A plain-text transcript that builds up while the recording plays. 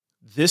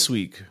This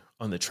week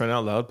on the Trent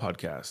Out Loud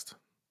podcast.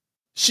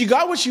 She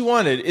got what she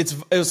wanted. It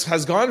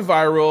has gone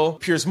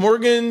viral. Piers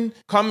Morgan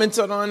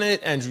commented on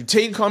it. Andrew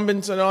Tate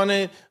commented on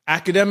it.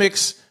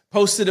 Academics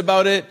posted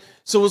about it.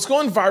 So it's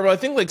going viral. I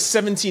think like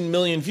 17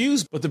 million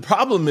views. But the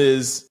problem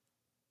is,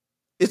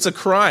 it's a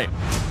crime.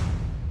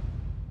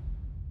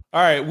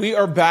 All right, we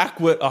are back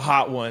with a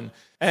hot one.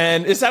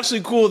 And it's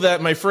actually cool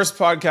that my first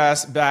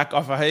podcast back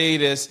off a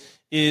hiatus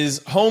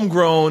is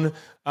homegrown.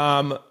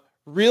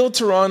 Real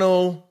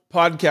Toronto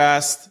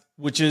podcast,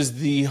 which is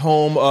the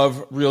home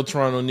of Real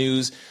Toronto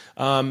News,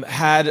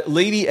 had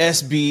Lady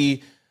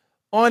SB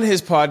on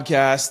his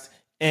podcast,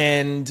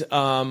 and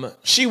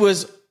she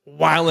was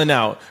wilding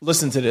out.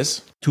 Listen to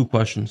this. 2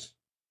 questions.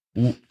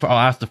 I'll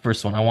ask the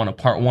first one. I want a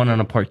part 1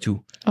 and a part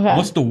 2. Okay.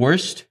 What's the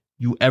worst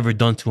you ever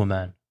done to a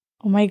man?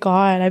 Oh my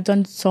God, I've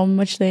done so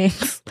much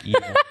things.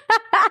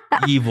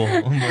 Evil.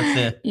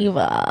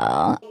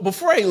 Evil.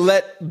 Before I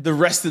let the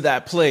rest of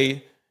that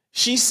play,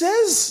 she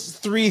says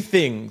 3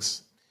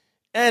 things.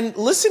 And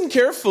listen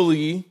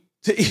carefully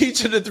to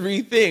each of the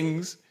 3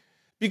 things,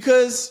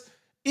 because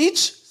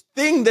each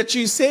thing that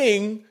she's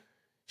saying,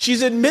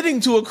 she's admitting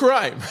to a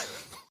crime.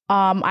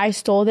 I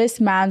stole this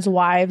man's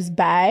wife's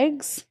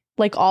bags,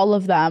 like all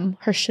of them.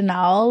 Her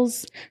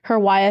Chanel's, her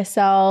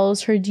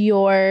YSL's, her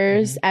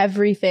Dior's,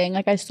 everything.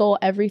 Like I stole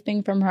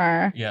everything from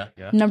her. Yeah.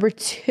 Number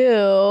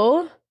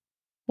 2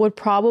 would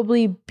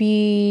probably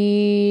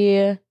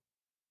be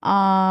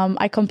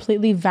I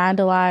completely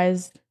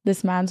vandalized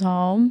this man's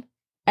home.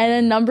 And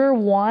then number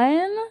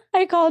 1,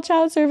 I called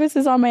child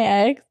services on my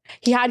ex.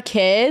 He had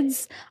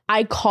kids.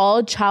 I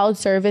called child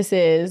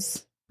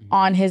services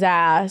on his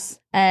ass.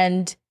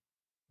 And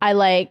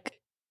I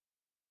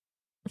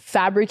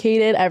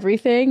fabricated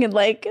everything and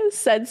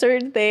said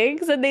certain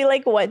things. And they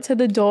went to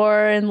the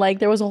door and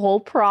there was a whole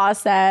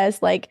process.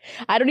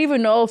 I don't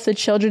even know if the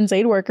children's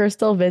aid worker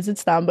still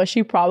visits them, but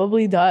she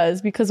probably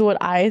does, because what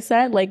I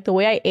sent, the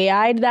way I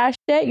AI'd that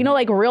shit,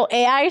 real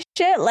AI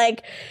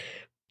shit,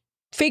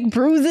 fake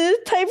bruises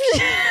type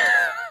shit.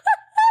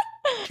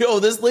 Yo,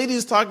 this lady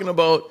is talking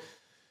about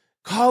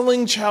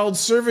calling child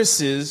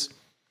services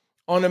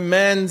on a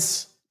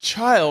man's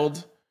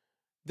child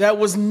that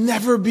was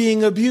never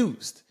being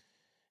abused.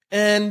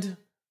 And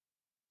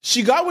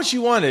she got what she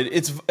wanted.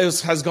 It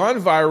has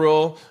gone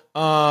viral.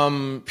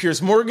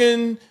 Piers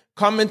Morgan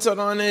commented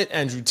on it.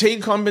 Andrew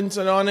Tate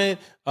commented on it.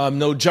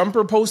 No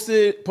Jumper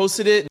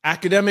posted it.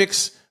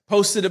 Academics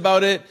posted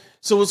about it.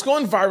 So it's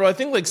going viral. I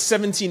think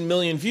 17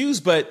 million views.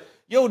 But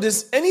yo,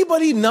 does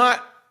anybody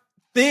not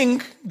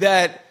think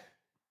that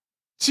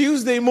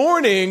Tuesday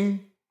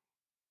morning,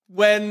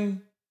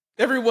 when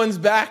everyone's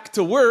back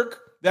to work,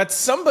 that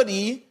some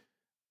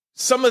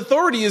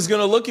authority is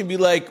going to look and be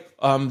like,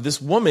 this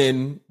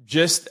woman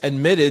just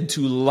admitted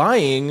to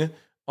lying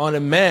on a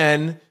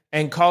man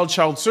and called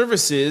child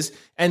services,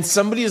 and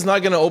somebody is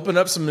not going to open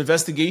up some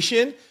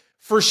investigation?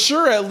 For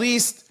sure, at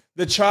least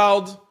the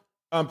child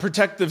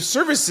protective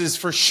services,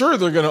 for sure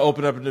they're going to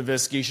open up an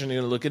investigation and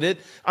going to look at it.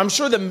 I'm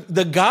sure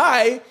the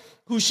guy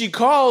who she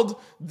called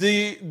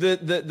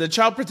the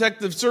child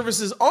protective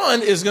services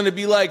on is going to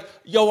be like,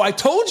 yo, I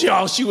told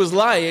y'all she was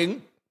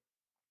lying.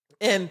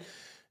 And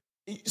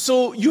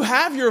so you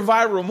have your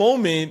viral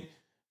moment,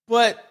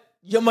 but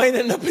you might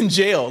end up in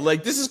jail.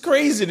 This is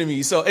crazy to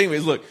me. So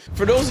anyways, look,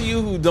 for those of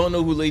you who don't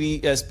know who Lady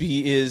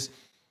SB is,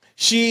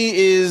 she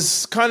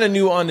is kind of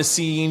new on the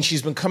scene.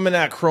 She's been coming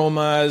at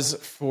Chromas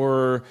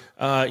for,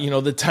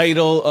 the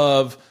title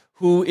of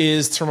Who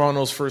is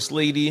Toronto's First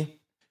Lady.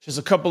 She has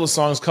a couple of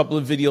songs, couple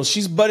of videos.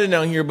 She's budding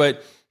down here,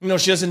 but,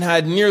 she hasn't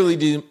had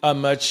nearly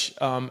much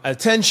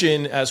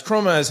attention as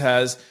Chromas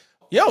has.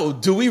 Yo,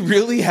 do we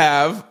really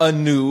have a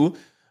new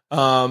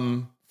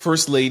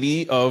First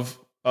Lady of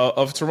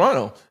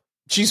Toronto?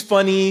 She's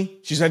funny.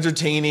 She's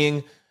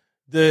entertaining.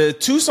 The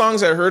 2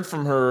 songs I heard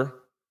from her,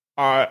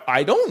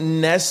 I'm not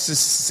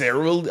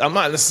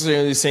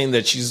necessarily saying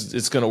that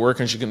it's going to work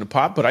and she's going to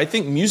pop, but I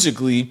think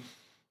musically,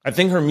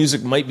 her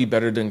music might be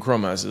better than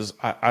Chromas's.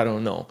 I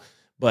don't know,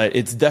 but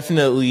it's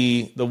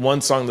definitely the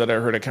one song that I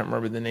heard. I can't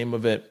remember the name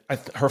of it.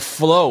 Her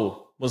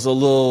flow was a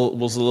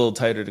little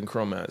tighter than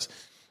Chromas.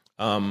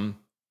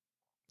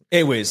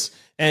 Anyways,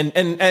 and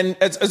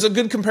it's a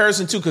good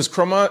comparison too, because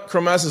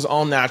Chromas is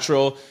all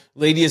natural.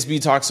 Lady SB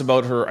talks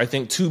about her, I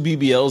think, 2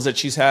 BBLs that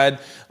she's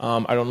had.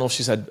 I don't know if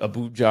she's had a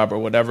boob job or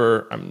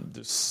whatever.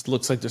 This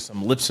looks like there's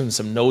some lips and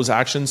some nose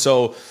action.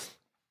 So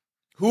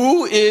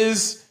who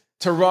is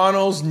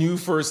Toronto's new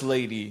First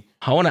Lady?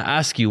 I want to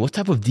ask you, what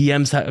type of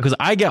DMs, because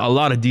I get a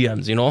lot of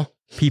DMs,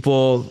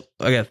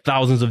 I get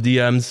thousands of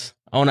DMs.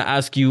 I want to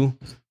ask you,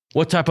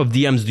 what type of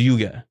DMs do you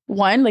get?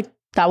 One,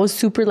 that was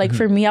super,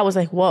 for me, I was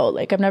like, whoa,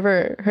 I've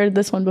never heard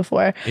this one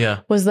before.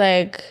 Yeah. Was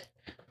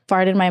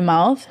fart in my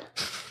mouth.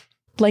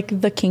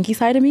 The kinky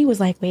side of me was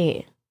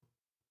wait,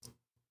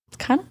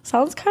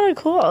 sounds kind of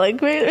cool.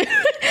 Maybe I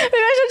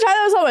should try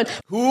that with someone.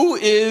 Who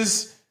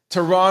is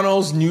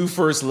Toronto's new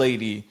First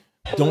Lady?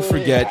 Don't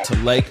forget to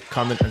like,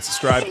 comment, and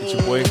subscribe. It's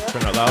your boy,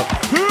 Trent Out Loud.